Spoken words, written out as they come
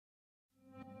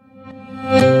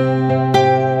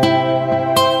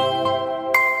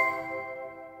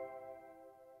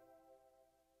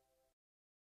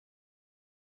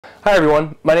Hi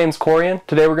everyone, my name is Corian.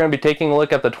 Today we're going to be taking a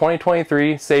look at the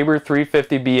 2023 Sabre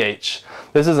 350BH.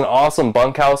 This is an awesome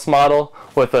bunkhouse model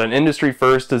with an industry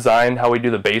first design how we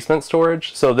do the basement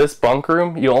storage. So this bunk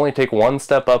room, you only take one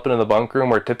step up into the bunk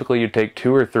room where typically you take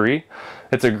two or three.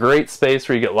 It's a great space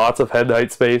where you get lots of head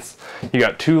height space. You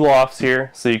got two lofts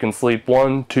here, so you can sleep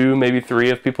one, two, maybe three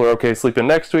if people are okay sleeping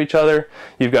next to each other.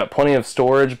 You've got plenty of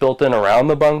storage built in around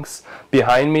the bunks.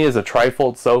 Behind me is a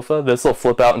trifold sofa. This will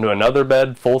flip out into another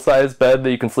bed, full-size bed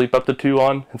that you can sleep up to two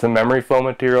on. It's a memory foam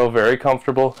material, very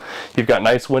comfortable. You've got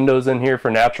nice windows in here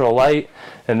for natural light,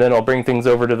 and then I'll bring things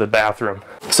over to the bathroom.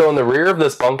 So in the rear of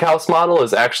this bunkhouse model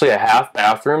is actually a half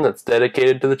bathroom that's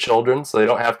dedicated to the children, so they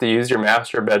don't have to use your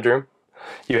master bedroom.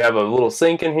 You have a little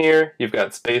sink in here, you've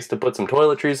got space to put some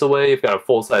toiletries away, you've got a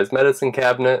full-size medicine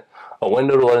cabinet, a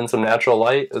window to let in some natural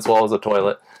light, as well as a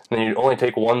toilet. And then you only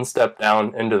take one step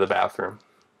down into the bathroom.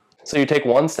 So you take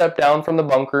one step down from the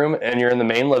bunk room and you're in the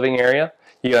main living area.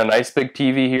 You got a nice big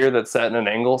TV here that's set in an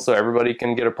angle so everybody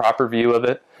can get a proper view of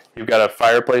it. You've got a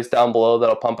fireplace down below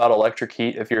that'll pump out electric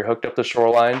heat if you're hooked up to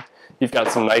shoreline. You've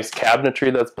got some nice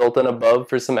cabinetry that's built in above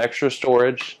for some extra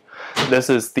storage. This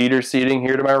is theater seating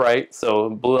here to my right, so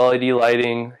blue LED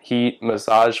lighting, heat,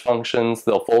 massage functions,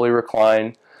 they'll fully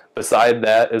recline. Beside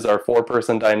that is our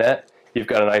four-person dinette. You've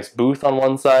got a nice booth on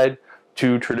one side,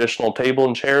 two traditional table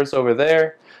and chairs over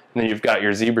there, and then you've got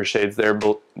your zebra shades there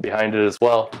behind it as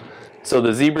well. So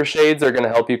the zebra shades are going to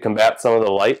help you combat some of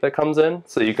the light that comes in,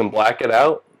 so you can black it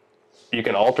out. You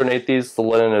can alternate these to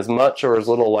let in as much or as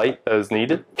little light as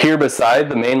needed. Here beside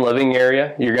the main living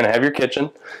area, you're going to have your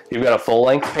kitchen. You've got a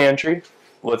full-length pantry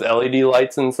with LED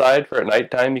lights inside for at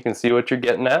nighttime. You can see what you're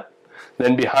getting at.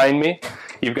 Then behind me,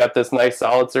 you've got this nice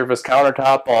solid surface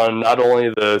countertop on not only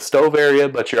the stove area,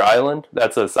 but your island.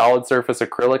 That's a solid surface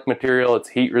acrylic material. It's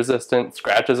heat resistant.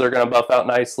 Scratches are going to buff out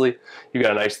nicely. You've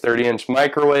got a nice 30-inch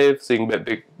microwave, so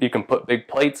you can put big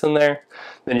plates in there.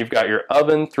 Then you've got your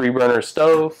oven, 3-burner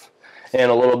stove, and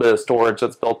a little bit of storage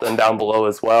that's built in down below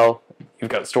as well.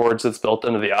 You've got storage that's built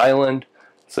into the island,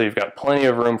 so you've got plenty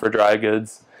of room for dry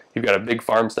goods. You've got a big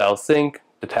farm-style sink,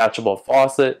 detachable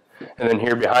faucet, and then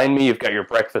here behind me you've got your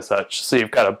breakfast hutch. So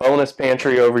you've got a bonus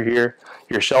pantry over here.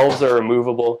 Your shelves are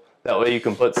removable. That way you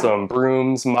can put some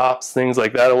brooms, mops, things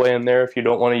like that away in there if you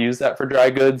don't want to use that for dry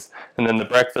goods. And then the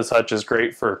breakfast hutch is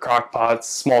great for crock pots,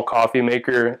 small coffee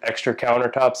maker, extra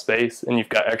countertop space, and you've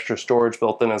got extra storage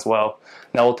built in as well.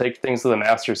 Now we'll take things to the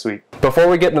master suite. Before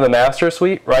we get into the master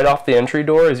suite, right off the entry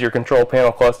door is your control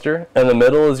panel cluster. In the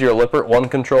middle is your Lippert One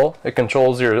control. It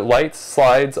controls your lights,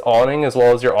 slides, awning, as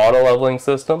well as your auto leveling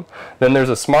system. Then there's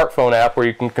a smartphone app where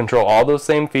you can control all those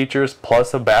same features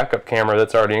plus a backup camera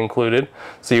that's already included.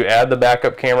 So you add the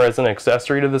backup camera as an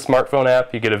accessory to the smartphone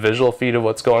app. You get a visual feed of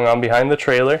what's going on behind the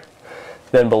trailer.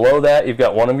 Then below that, you've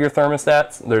got one of your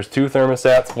thermostats. There's two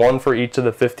thermostats, one for each of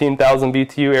the 15,000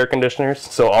 BTU air conditioners.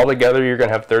 So altogether, you're going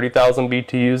to have 30,000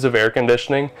 BTUs of air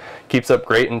conditioning. Keeps up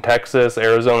great in Texas,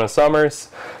 Arizona summers.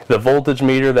 The voltage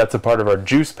meter, that's a part of our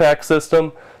juice pack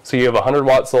system. So you have a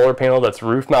 100-watt solar panel that's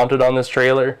roof mounted on this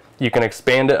trailer. You can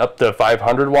expand it up to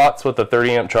 500 watts with a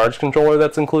 30-amp charge controller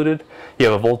that's included. You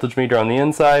have a voltage meter on the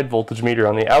inside, voltage meter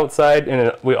on the outside,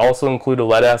 and we also include a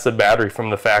lead-acid battery from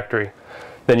the factory.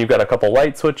 Then you've got a couple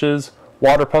light switches,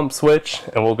 water pump switch,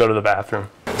 and we'll go to the bathroom.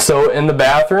 So in the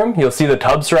bathroom, you'll see the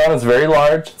tub surround is very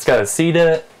large. It's got a seat in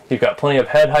it. You've got plenty of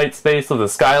head height space with a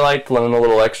skylight to let in a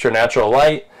little extra natural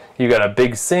light. You've got a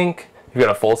big sink. You've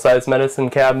got a full-size medicine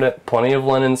cabinet, plenty of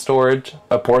linen storage,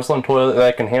 a porcelain toilet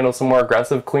that can handle some more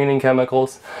aggressive cleaning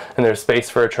chemicals, and there's space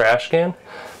for a trash can.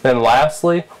 Then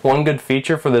lastly, one good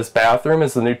feature for this bathroom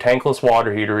is the new tankless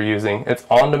water heater we're using. It's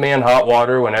on-demand hot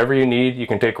water whenever you need. You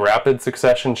can take rapid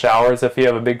succession showers if you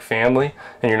have a big family,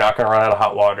 and you're not going to run out of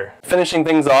hot water. Finishing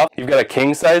things off, you've got a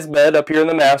king-size bed up here in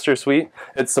the master suite.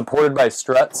 It's supported by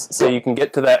struts, so you can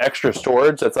get to that extra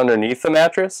storage that's underneath the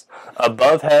mattress.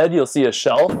 Above head, you'll see a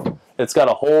shelf. It's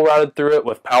got a hole routed through it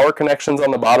with power connections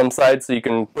on the bottom side, so you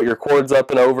can put your cords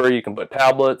up and over. You can put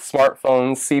tablets,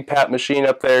 smartphones, CPAP machine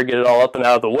up there, get it all up and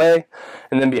out of the way.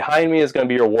 And then behind me is going to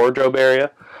be your wardrobe area.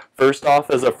 First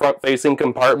off is a front-facing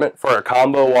compartment for a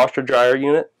combo washer-dryer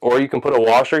unit, or you can put a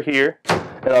washer here.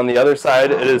 And on the other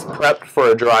side, it is prepped for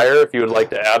a dryer if you would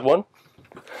like to add one.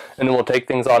 And then we'll take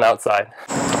things on outside.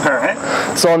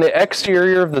 Alright. So on the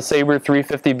exterior of the Sabre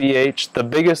 350BH, the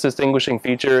biggest distinguishing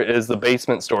feature is the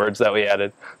basement storage that we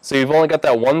added. So you've only got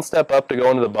that one step up to go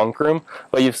into the bunk room,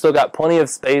 but you've still got plenty of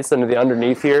space into the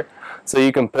underneath here. So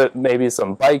you can put maybe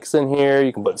some bikes in here,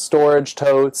 you can put storage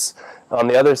totes. On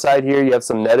the other side here, you have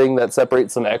some netting that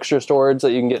separates some extra storage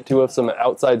that you can get to of some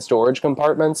outside storage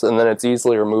compartments, and then it's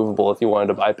easily removable if you wanted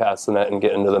to bypass the net and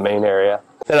get into the main area.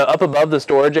 Then up above the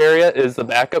storage area is the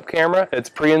backup camera. It's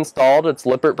pre-installed, it's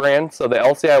Lippert brand, so the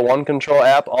LCI One Control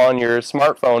app on your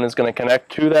smartphone is going to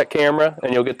connect to that camera,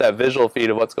 and you'll get that visual feed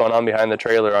of what's going on behind the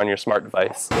trailer on your smart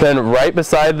device. Then right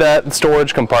beside that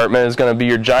storage compartment is going to be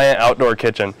your giant outdoor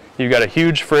kitchen. You've got a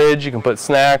huge fridge, you can put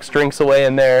snacks, drinks away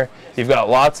in there. You've got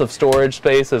lots of storage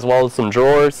space as well as some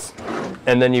drawers.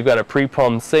 And then you've got a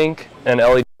pre-plumbed sink and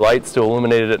LED lights to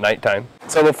illuminate it at nighttime.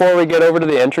 So before we get over to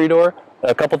the entry door,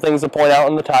 a couple things to point out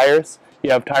on the tires. You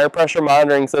have tire pressure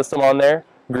monitoring system on there.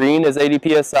 Green is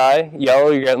 80 psi, yellow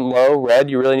you're getting low,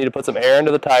 red you really need to put some air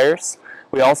into the tires.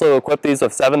 We also equip these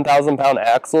with 7,000 pound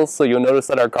axles, so you'll notice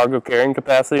that our cargo carrying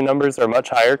capacity numbers are much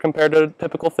higher compared to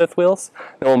typical fifth wheels,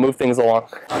 and we'll move things along.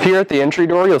 Here at the entry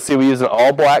door, you'll see we use an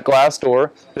all black glass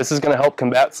door. This is going to help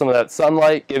combat some of that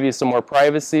sunlight, give you some more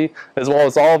privacy, as well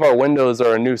as all of our windows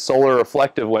are a new solar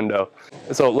reflective window.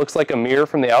 So it looks like a mirror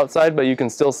from the outside, but you can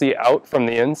still see out from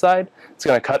the inside. It's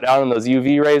going to cut down on those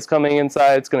UV rays coming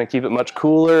inside. It's going to keep it much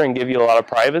cooler and give you a lot of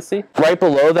privacy. Right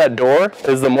below that door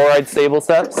is the MORryde stable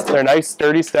steps. They're nice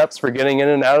sturdy steps for getting in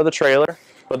and out of the trailer,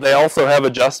 but they also have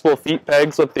adjustable feet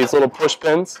pegs with these little push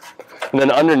pins. And then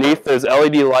underneath there's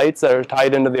LED lights that are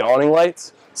tied into the awning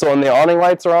lights. So when the awning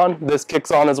lights are on, this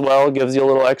kicks on as well, gives you a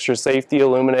little extra safety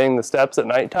illuminating the steps at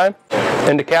nighttime.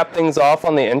 And to cap things off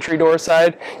on the entry door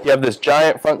side, you have this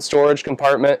giant front storage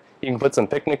compartment. You can put some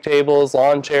picnic tables,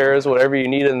 lawn chairs, whatever you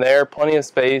need in there, plenty of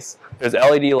space. There's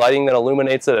LED lighting that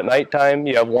illuminates it at nighttime.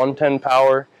 You have 110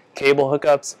 power, cable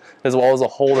hookups, as well as a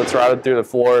hole that's routed through the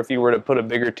floor if you were to put a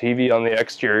bigger TV on the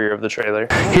exterior of the trailer.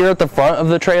 Here at the front of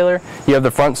the trailer, you have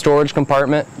the front storage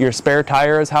compartment. Your spare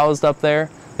tire is housed up there.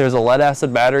 There's a lead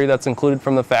acid battery that's included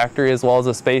from the factory, as well as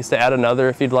a space to add another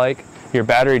if you'd like. Your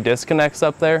battery disconnects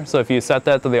up there, so if you set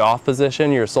that to the off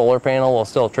position, your solar panel will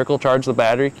still trickle charge the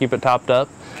battery, keep it topped up.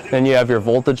 Then you have your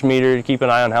voltage meter to keep an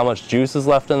eye on how much juice is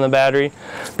left in the battery.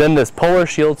 Then this Polar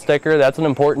Shield sticker, that's an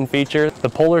important feature. The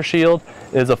Polar Shield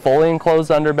is a fully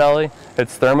enclosed underbelly.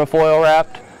 It's thermofoil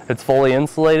wrapped. It's fully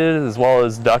insulated as well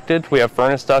as ducted. We have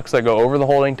furnace ducts that go over the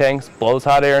holding tanks, blows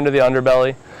hot air into the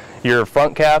underbelly. Your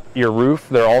front cap, your roof,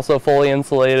 they're also fully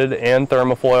insulated and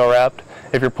thermofoil wrapped.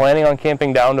 If you're planning on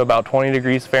camping down to about 20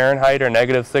 degrees Fahrenheit or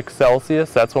 -6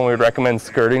 Celsius, that's when we would recommend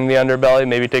skirting the underbelly,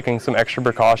 maybe taking some extra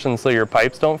precautions so your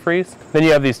pipes don't freeze. Then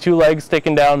you have these two legs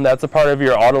sticking down. That's a part of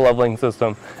your auto leveling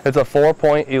system. It's a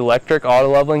 4-point electric auto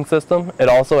leveling system. It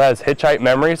also has hitch height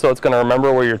memory, so it's going to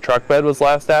remember where your truck bed was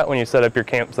last at when you set up your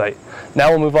campsite. Now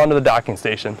we'll move on to the docking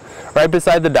station. Right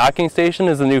beside the docking station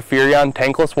is the new Furrion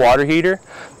tankless water heater.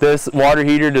 This water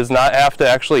heater does not have to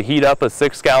actually heat up a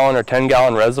 6-gallon or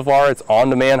 10-gallon reservoir. It's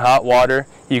on-demand hot water.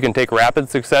 You can take rapid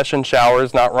succession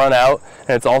showers, not run out,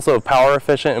 and it's also power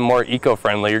efficient and more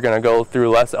eco-friendly. You're going to go through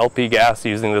less LP gas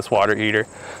using this water heater.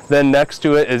 Then next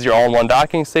to it is your all-in-one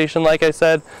docking station, like I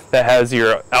said, that has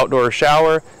your outdoor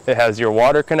shower. It has your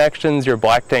water connections, your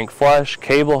black tank flush,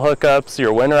 cable hookups,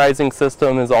 your winterizing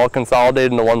system is all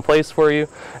consolidated into one place for you.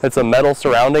 It's a metal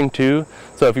surrounding too,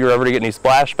 so if you're ever to get any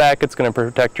splashback, it's going to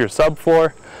protect your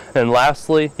subfloor. And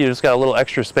lastly, you just got a little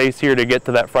extra space here to get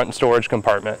to that front storage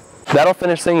compartment. That'll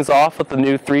finish things off with the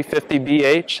new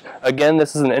 350BH. Again,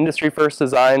 this is an industry first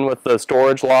design with the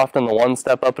storage loft and the one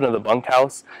step up into the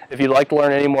bunkhouse. If you'd like to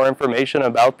learn any more information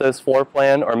about this floor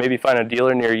plan or maybe find a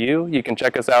dealer near you, you can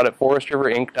check us out at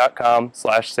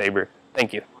forestriverinc.com/Sabre.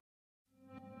 Thank you.